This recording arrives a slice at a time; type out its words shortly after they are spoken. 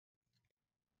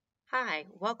Hi,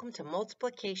 welcome to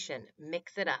Multiplication,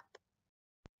 Mix It Up.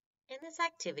 In this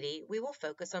activity, we will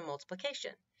focus on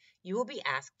multiplication. You will be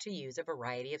asked to use a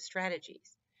variety of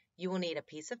strategies. You will need a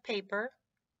piece of paper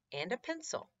and a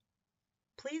pencil.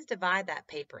 Please divide that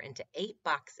paper into 8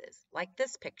 boxes, like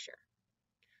this picture.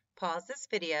 Pause this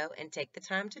video and take the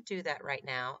time to do that right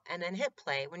now, and then hit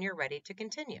play when you're ready to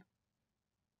continue.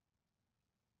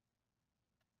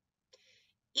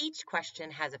 Each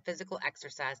question has a physical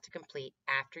exercise to complete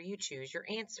after you choose your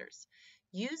answers.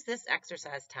 Use this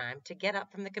exercise time to get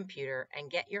up from the computer and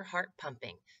get your heart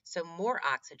pumping so more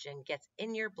oxygen gets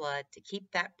in your blood to keep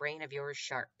that brain of yours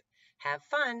sharp. Have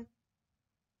fun!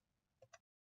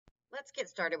 Let's get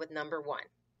started with number 1.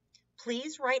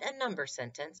 Please write a number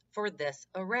sentence for this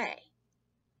array.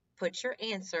 Put your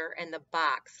answer in the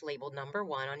box labeled number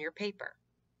 1 on your paper.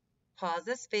 Pause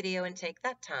this video and take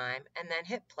that time, and then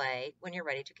hit play when you're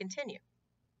ready to continue.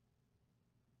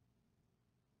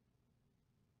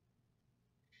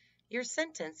 Your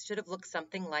sentence should have looked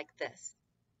something like this.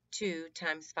 2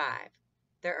 times 5.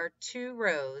 There are 2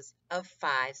 rows of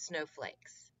 5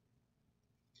 snowflakes.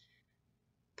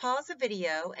 Pause the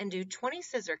video and do 20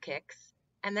 scissor kicks,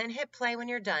 and then hit play when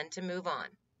you're done to move on.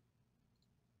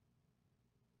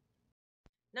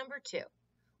 Number 2.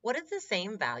 What is the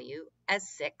same value as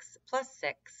 6 plus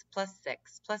 6 plus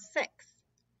 6 plus 6?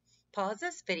 Pause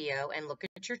this video and look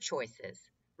at your choices.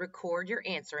 Record your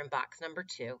answer in box number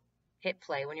 2. Hit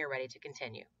play when you're ready to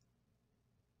continue.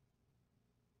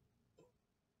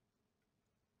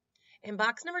 In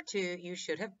box number 2, you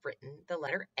should have written the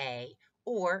letter A,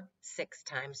 or 6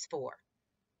 times 4.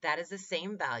 That is the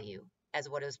same value as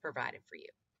what is provided for you.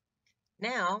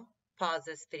 Now, pause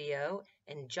this video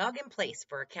and jog in place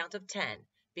for a count of 10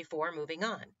 before moving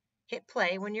on. Hit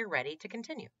play when you're ready to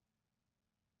continue.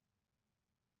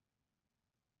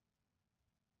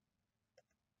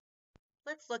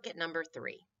 Let's look at number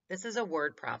 3. This is a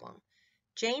word problem.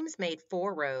 James made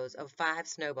 4 rows of 5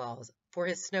 snowballs for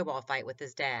his snowball fight with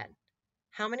his dad.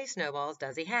 How many snowballs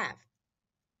does he have?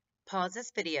 Pause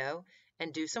this video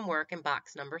and do some work in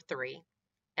box number 3,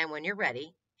 and when you're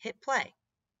ready, hit play.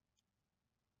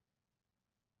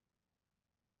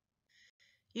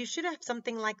 You should have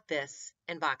something like this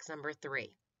in box number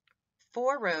 3.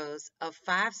 4 rows of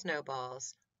 5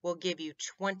 snowballs will give you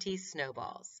 20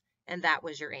 snowballs, and that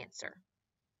was your answer.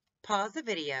 Pause the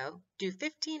video, do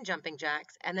 15 jumping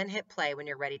jacks, and then hit play when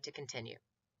you're ready to continue.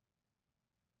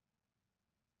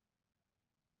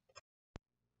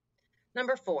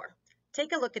 Number 4,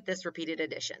 take a look at this repeated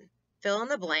addition. Fill in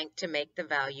the blank to make the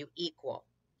value equal.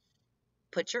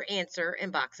 Put your answer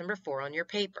in box number 4 on your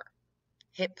paper.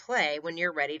 Hit play when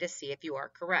you're ready to see if you are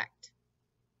correct.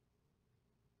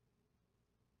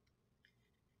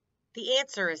 The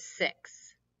answer is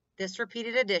 6. This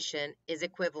repeated addition is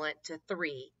equivalent to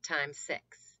 3 times 6.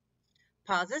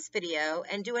 Pause this video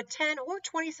and do a 10 or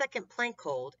 20 second plank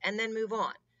hold and then move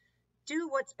on. Do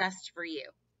what's best for you.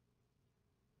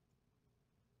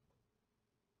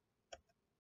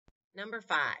 Number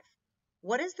 5.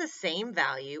 What is the same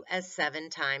value as 7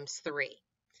 times 3?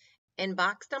 In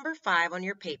box number 5 on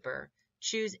your paper,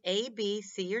 choose A, B,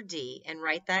 C, or D and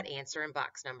write that answer in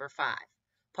box number 5.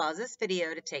 Pause this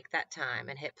video to take that time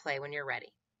and hit play when you're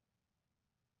ready.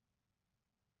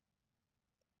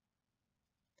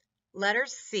 Letter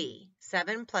C,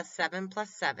 7 plus 7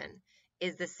 plus 7,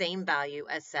 is the same value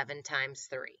as 7 times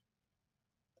 3.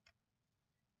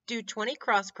 Do 20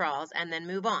 cross crawls and then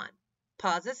move on.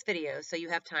 Pause this video so you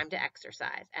have time to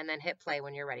exercise, and then hit play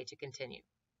when you're ready to continue.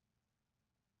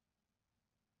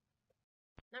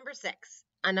 Number 6,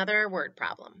 another word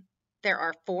problem. There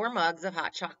are 4 mugs of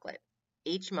hot chocolate.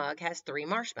 Each mug has 3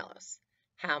 marshmallows.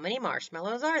 How many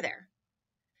marshmallows are there?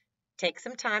 Take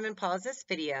some time and pause this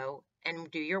video and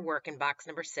do your work in box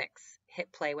number 6.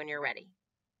 Hit play when you're ready.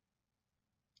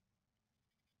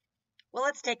 Well,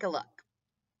 let's take a look.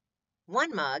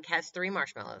 1 mug has 3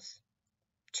 marshmallows.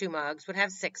 2 mugs would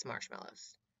have 6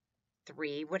 marshmallows.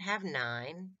 3 would have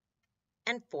 9,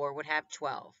 and 4 would have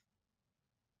 12.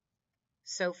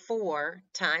 So 4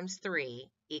 times 3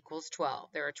 equals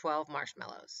 12. There are 12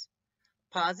 marshmallows.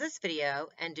 Pause this video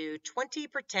and do 20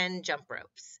 pretend jump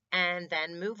ropes, and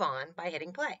then move on by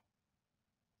hitting play.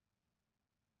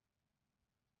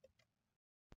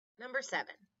 Number 7.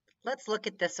 Let's look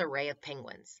at this array of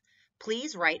penguins.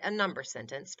 Please write a number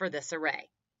sentence for this array.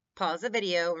 Pause the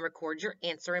video and record your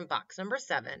answer in box number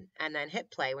 7, and then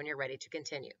hit play when you're ready to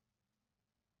continue.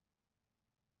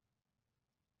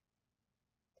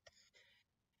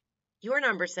 Your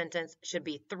number sentence should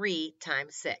be 3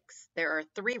 times 6. There are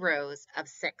 3 rows of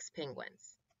 6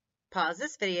 penguins. Pause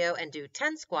this video and do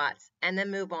 10 squats, and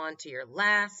then move on to your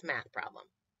last math problem.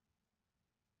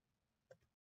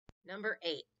 Number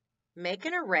 8, make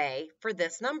an array for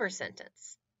this number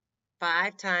sentence.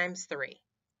 5 times 3.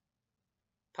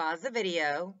 Pause the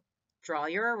video, draw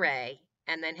your array,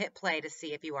 and then hit play to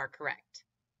see if you are correct.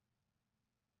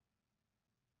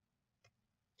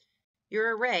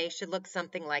 Your array should look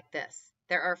something like this.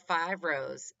 There are 5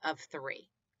 rows of 3.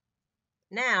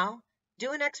 Now,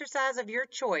 do an exercise of your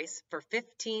choice for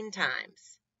 15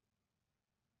 times.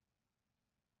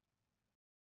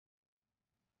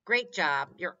 Great job,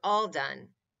 you're all done.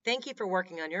 Thank you for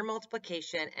working on your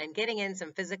multiplication and getting in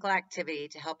some physical activity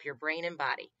to help your brain and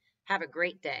body. Have a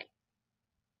great day.